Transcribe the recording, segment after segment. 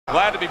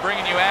Glad to be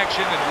bringing you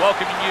action and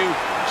welcoming you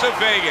to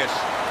Vegas,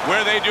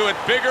 where they do it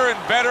bigger and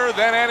better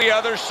than any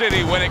other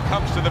city when it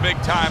comes to the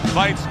big-time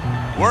fights.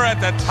 We're at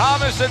the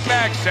Thomas &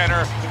 Mack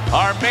Center.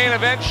 Our main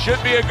event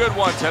should be a good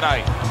one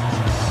tonight.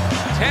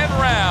 10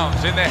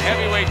 rounds in the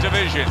heavyweight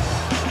division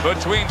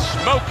between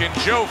Smokin'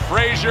 Joe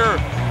Frazier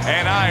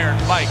and Iron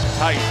Mike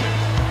Tyson.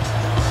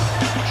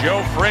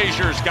 Joe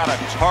Frazier's got a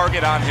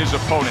target on his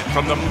opponent.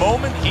 From the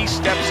moment he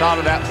steps out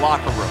of that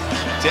locker room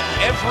to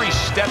every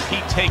step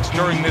he takes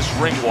during this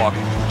ring walk,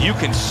 you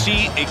can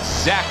see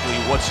exactly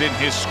what's in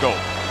his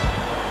scope.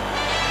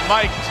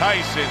 Mike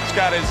Tyson's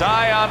got his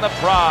eye on the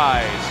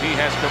prize. He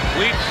has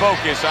complete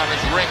focus on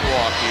his ring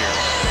walk here.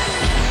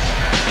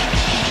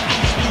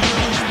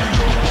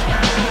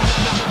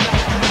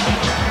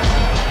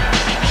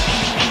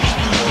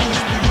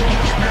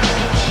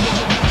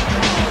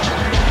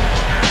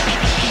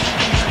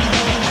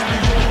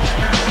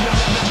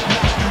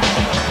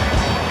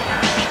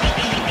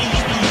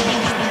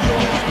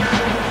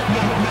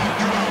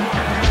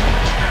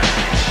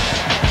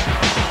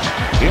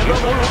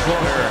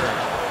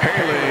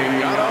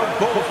 Hailing out of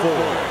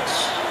Beaufort,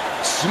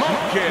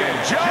 Smokin'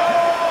 Joe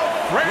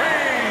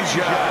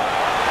Frazier.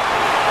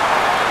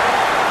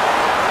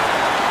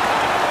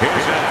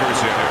 His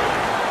adversary,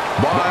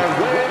 by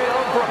way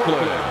of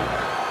Brooklyn,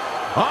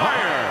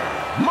 Iron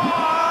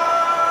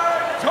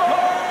Mike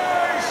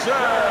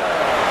Tyson.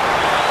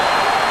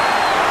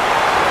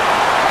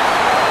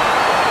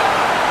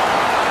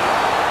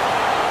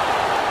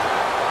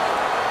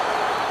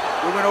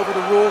 We went over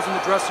the rules in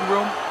the dressing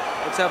room.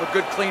 Let's have a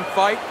good, clean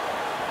fight.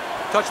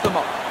 Touch them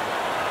up.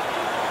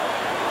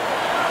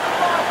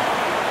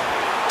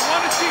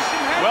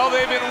 Well,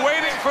 they've been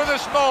waiting for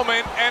this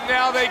moment, and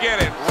now they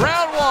get it.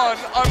 Round one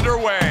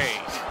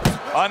underway.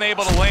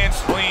 Unable to land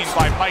clean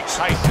by Mike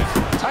Tyson.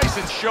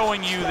 Tyson's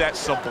showing you that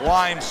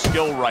sublime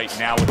skill right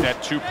now with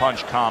that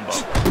two-punch combo.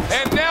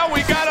 And now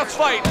we got a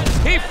fight.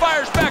 He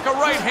fires back a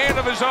right hand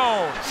of his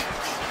own.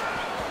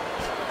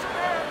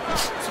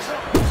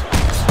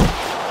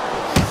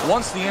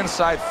 Once the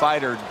inside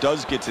fighter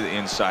does get to the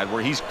inside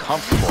where he's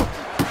comfortable,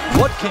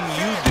 what can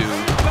you do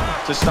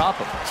to stop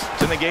him,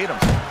 to negate him?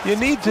 You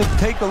need to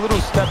take a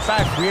little step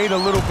back, create a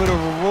little bit of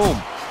a room.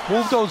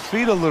 Move those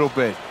feet a little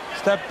bit.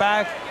 Step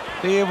back,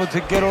 be able to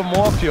get him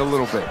off you a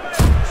little bit.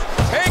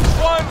 Takes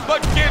one,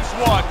 but gives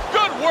one.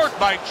 Good work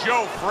by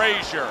Joe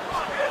Frazier.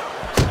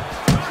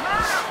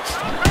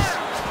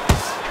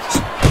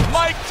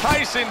 Mike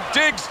Tyson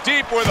digs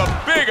deep with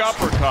a big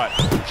uppercut.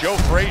 Joe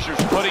Frazier's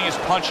putting his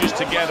punches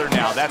together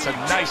now. That's a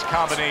nice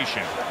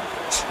combination.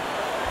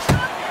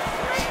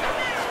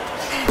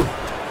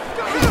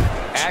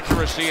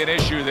 Accuracy an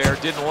issue there.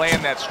 Didn't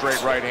land that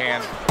straight right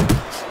hand.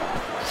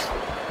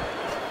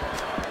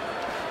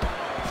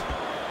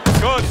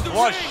 Good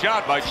flush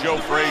shot by Joe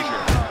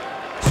Frazier.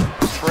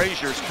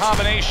 Frazier's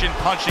combination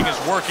punching is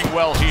working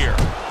well here.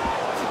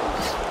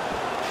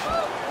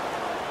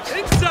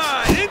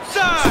 Inside,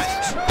 inside!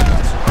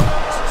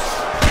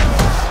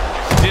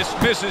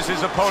 Dismisses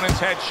his opponent's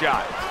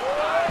headshot.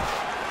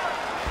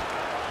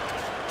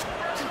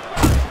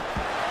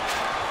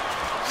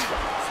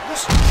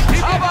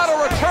 How about a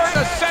return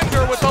to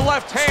sender with the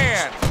left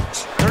hand?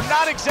 They're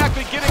not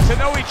exactly getting to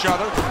know each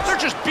other. They're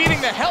just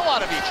beating the hell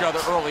out of each other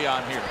early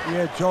on here.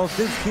 Yeah, Joe, if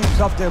this keeps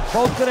up, they're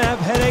both going to have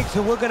headaches,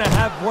 and we're going to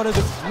have one of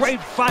the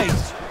great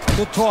fights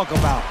to talk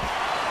about.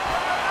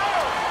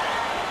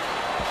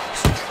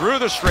 Threw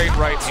the straight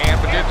right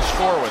hand, but didn't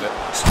score with it.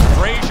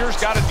 Frazier's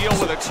got to deal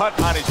with a cut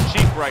on his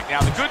cheek right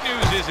now. The good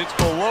news is it's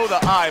below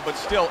the eye, but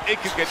still, it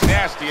could get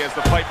nasty as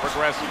the fight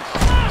progresses.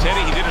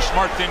 Teddy, he did a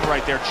smart thing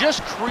right there.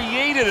 Just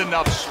created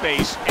enough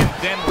space and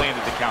then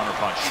landed the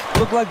counterpunch.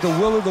 Looked like the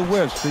will of the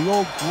wisps, the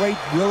old great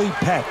Willie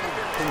Peck.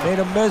 Made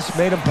him miss,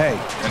 made him pay.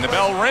 And the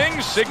bell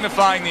rings,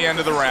 signifying the end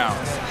of the round.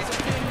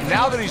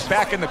 Now that he's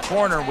back in the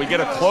corner, we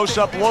get a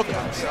close-up look.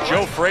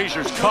 Joe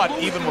Frazier's cut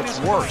even looks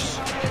worse.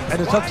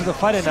 And it's up to the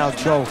fighter now,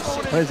 Joe,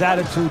 for his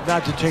attitude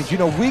not to change. You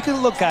know, we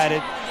can look at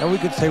it and we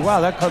can say, wow,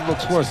 that cut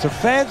looks worse. The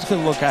fans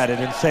can look at it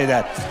and say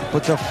that.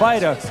 But the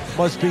fighter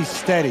must be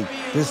steady,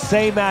 the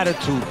same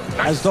attitude,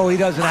 as though he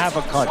doesn't have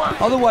a cut.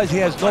 Otherwise, he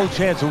has no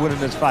chance of winning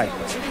this fight.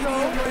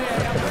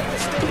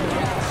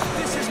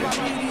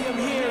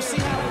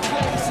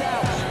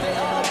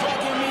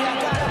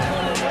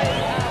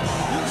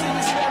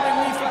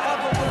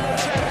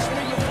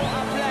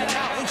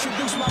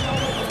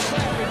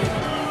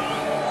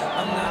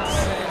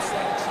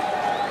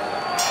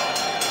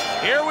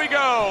 Here we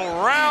go.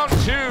 Round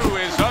two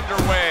is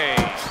underway.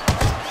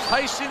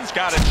 Tyson's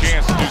got a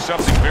chance to do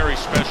something very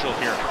special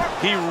here.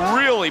 He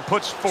really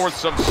puts forth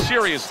some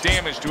serious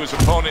damage to his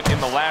opponent in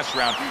the last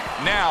round.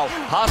 Now,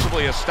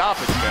 possibly a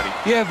stoppage,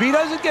 Teddy. Yeah, if he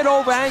doesn't get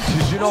over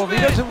anxious, you know, if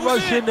he doesn't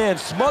rush in there and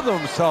smother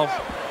himself,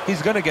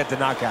 he's going to get the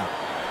knockout.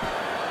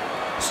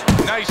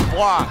 Nice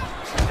block.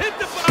 Hit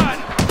the body.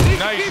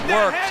 Nice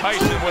work,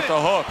 Tyson with the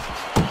hook.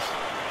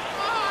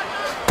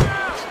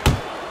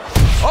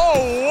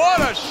 Oh,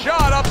 what a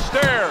shot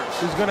upstairs.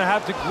 He's going to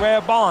have to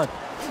grab on.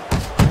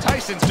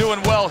 Tyson's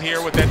doing well here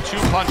with that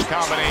two-punch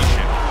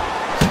combination.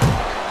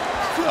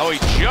 Oh, he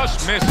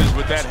just misses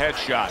with that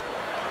headshot.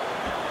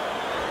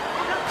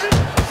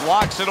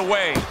 Blocks it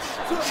away.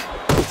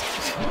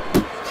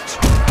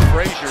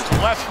 Frazier's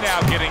left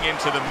now getting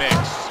into the mix.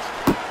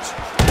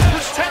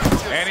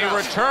 And he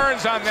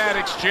returns on that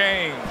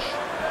exchange.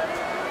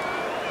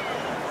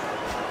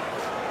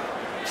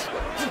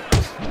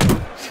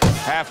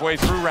 Halfway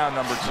through round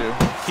number 2.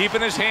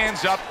 Keeping his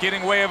hands up,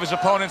 getting way of his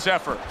opponent's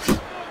effort.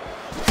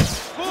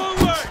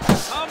 Forward!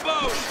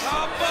 Combo!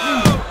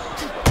 Combo!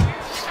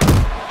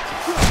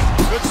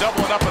 Good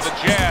doubling up with a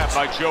jab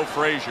by Joe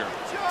Frazier.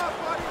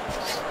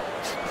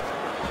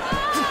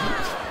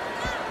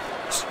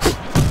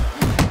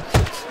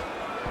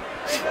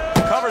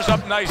 Covers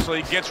up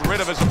nicely, gets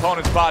rid of his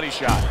opponent's body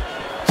shot.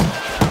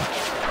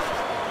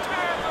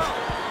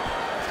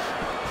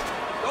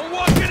 Don't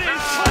walk it in!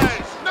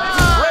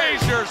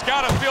 Frazier's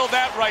got to feel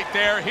that right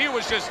there. He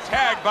was just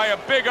tagged by a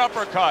big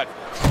uppercut.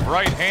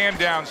 Right hand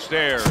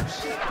downstairs.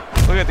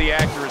 Look at the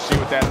accuracy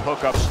with that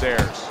hook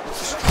upstairs.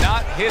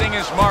 Not hitting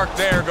his mark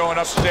there going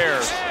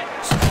upstairs.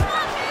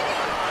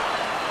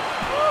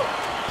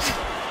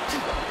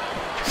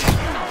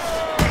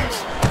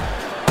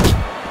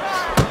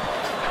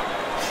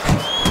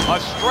 A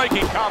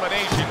striking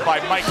combination by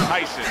Mike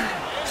Tyson.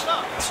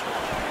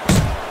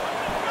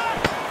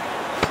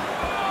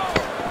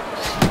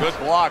 Good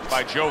block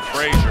by Joe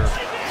Frazier.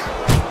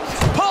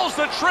 Pulls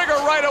the trigger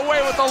right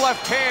away with the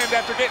left hand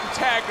after getting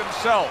tagged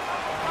himself.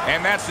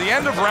 And that's the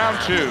end of round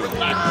 2.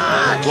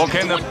 Well,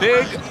 can the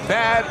big,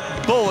 bad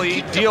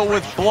bully deal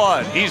with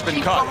blood? He's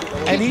been cut.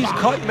 And he's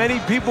cut many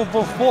people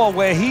before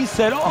where he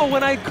said, oh,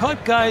 when I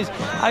cut guys,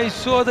 I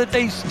saw that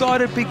they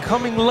started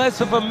becoming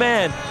less of a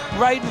man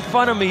right in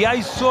front of me.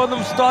 I saw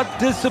them start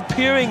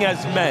disappearing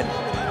as men.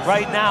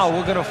 Right now,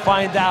 we're going to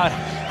find out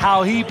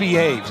how he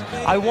behaves.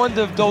 I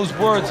wonder if those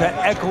words are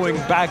echoing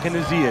back in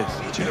his ears.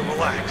 I need you to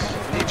relax.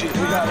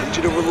 I need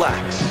you to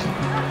relax.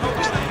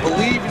 Just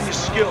believe in your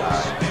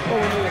skills.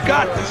 You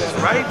got this,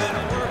 right?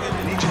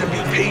 I need you to be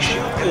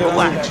patient and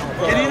relax.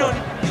 Get in on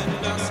it.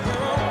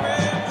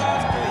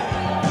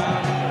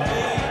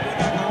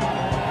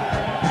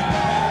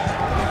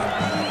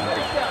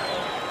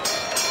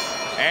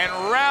 And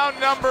round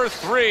number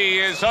 3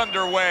 is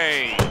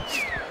underway.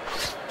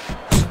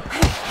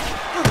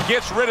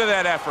 Gets rid of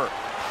that effort.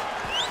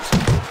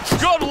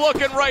 Good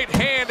looking right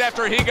hand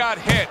after he got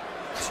hit.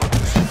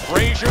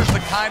 Frazier's the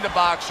kind of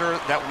boxer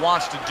that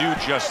wants to do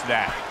just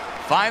that.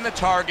 Find the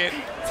target,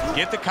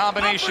 get the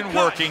combination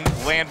working,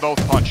 land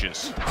both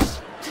punches.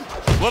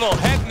 Little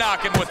head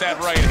knocking with that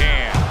right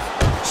hand.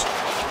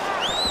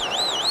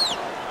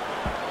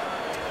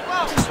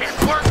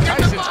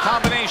 Tyson's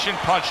combination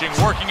punching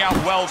working out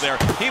well there.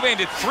 He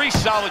landed 3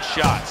 solid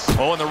shots.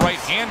 Oh, and the right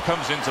hand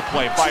comes into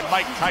play by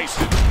Mike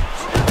Tyson.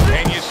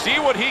 And you see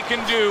what he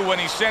can do when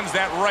he sends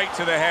that right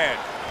to the head.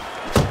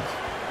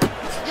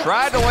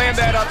 Tried to land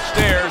that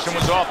upstairs and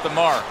was off the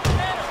mark.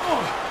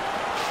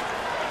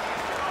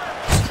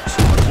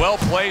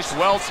 Well-placed,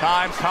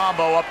 well-timed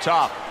combo up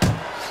top.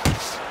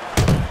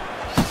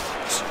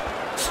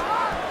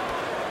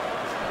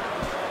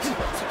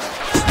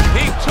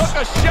 He took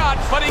a shot,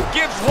 but he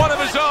gives one of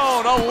his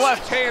own. A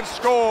left hand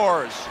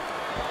scores.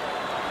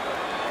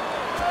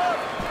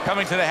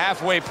 Coming to the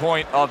halfway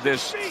point of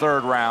this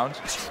 3rd round.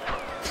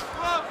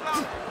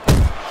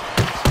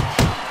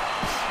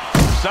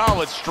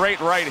 Solid straight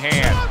right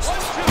hand.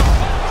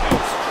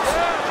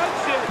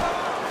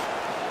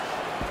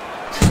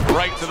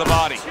 Right to the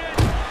body.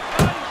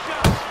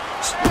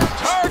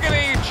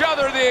 Targeting each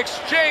other, the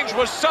exchange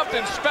was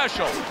something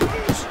special.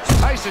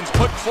 Tyson's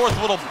putting forth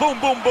a little boom,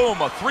 boom,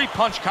 boom, a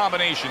 3-punch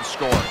combination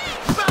score.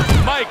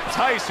 Mike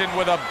Tyson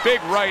with a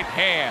big right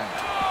hand.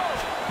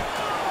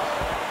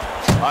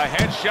 A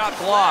headshot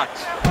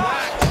blocked.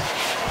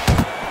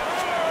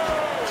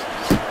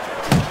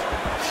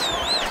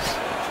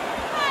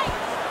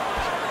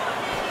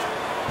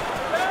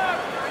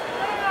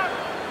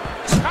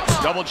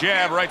 Double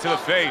jab right to the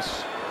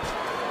face.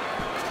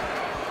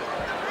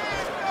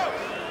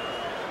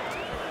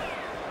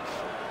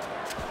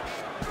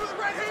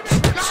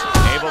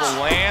 Able to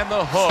land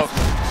the hook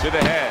to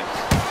the head.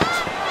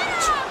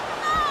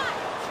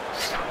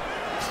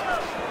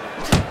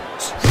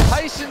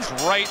 Tyson's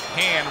right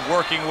hand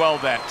working well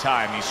that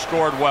time. He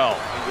scored well.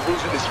 You're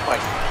losing this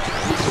fight.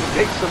 So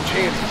take some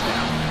chances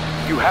now.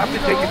 You have to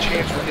take a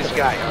chance with this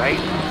guy, right?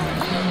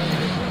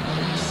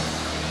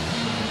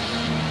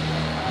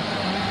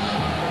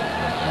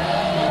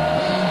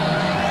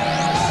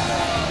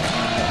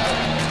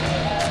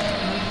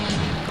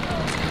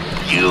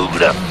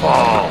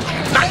 Beautiful.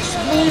 Nice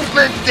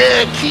movement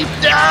there. Keep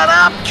that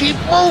up. Keep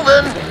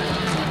moving.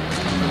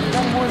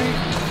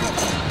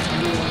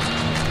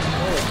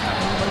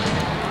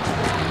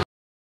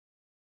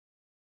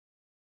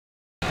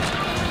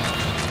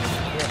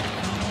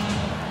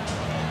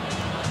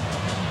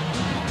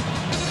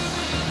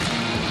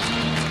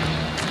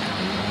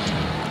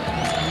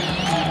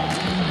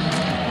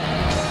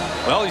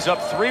 Well, he's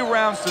up 3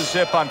 rounds to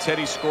zip on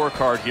Teddy's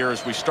scorecard here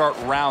as we start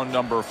round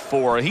number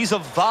 4. He's a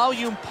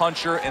volume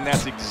puncher, and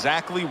that's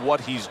exactly what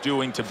he's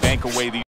doing to bank away these